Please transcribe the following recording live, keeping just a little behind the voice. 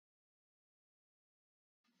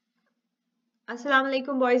Assalamu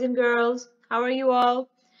alaikum, boys and girls. How are you all?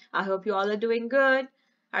 I hope you all are doing good.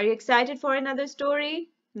 Are you excited for another story?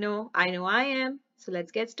 No, I know I am. So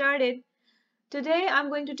let's get started. Today I'm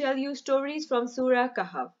going to tell you stories from Surah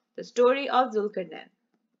Kahf, the story of Dhul Qarnayn.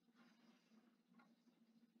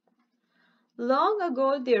 Long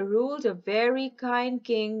ago there ruled a very kind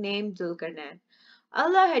king named Dhul Qarnayn.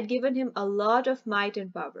 Allah had given him a lot of might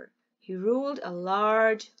and power. He ruled a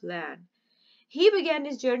large land. He began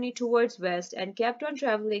his journey towards west and kept on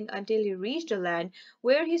traveling until he reached a land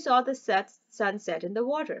where he saw the sun set in the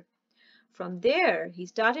water. From there, he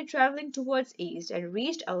started traveling towards east and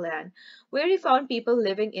reached a land where he found people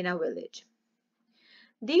living in a village.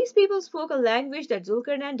 These people spoke a language that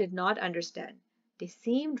Zulkarnain did not understand. They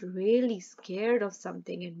seemed really scared of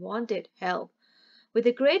something and wanted help. With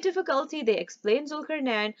a great difficulty, they explained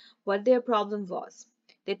Zulkarnain what their problem was.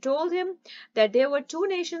 They told him that there were two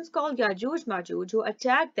nations called Yajooj Majooj who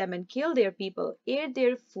attacked them and killed their people, ate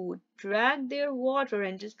their food, drank their water,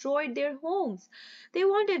 and destroyed their homes. They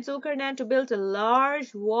wanted Zulkarnain to build a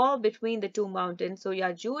large wall between the two mountains so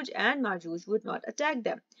Yajooj and Majooj would not attack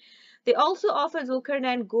them. They also offered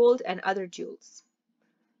Zulkarnain gold and other jewels.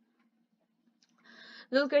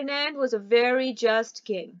 Zulkarnain was a very just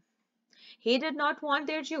king. He did not want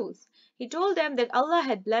their Jews. He told them that Allah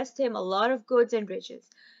had blessed him a lot of goods and riches.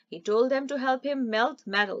 He told them to help him melt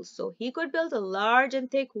metals so he could build a large and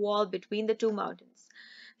thick wall between the two mountains.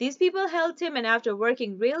 These people helped him, and after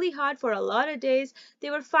working really hard for a lot of days, they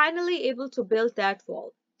were finally able to build that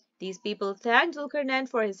wall. These people thanked Zulkarnain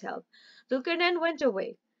for his help. Zulkarnain went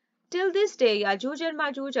away. Till this day, Yajuj and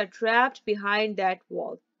Majuj are trapped behind that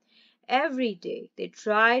wall. Every day they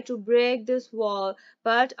try to break this wall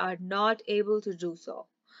but are not able to do so.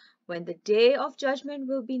 When the day of judgment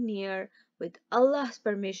will be near, with Allah's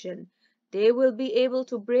permission, they will be able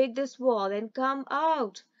to break this wall and come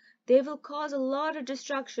out. They will cause a lot of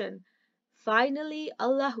destruction. Finally,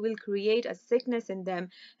 Allah will create a sickness in them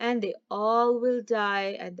and they all will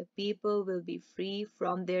die and the people will be free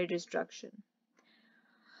from their destruction.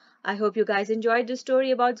 I hope you guys enjoyed this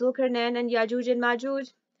story about Zulkarnain and Yajuj and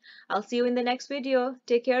Majuj. I'll see you in the next video.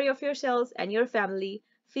 Take care of yourselves and your family.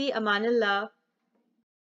 Fi amanillah.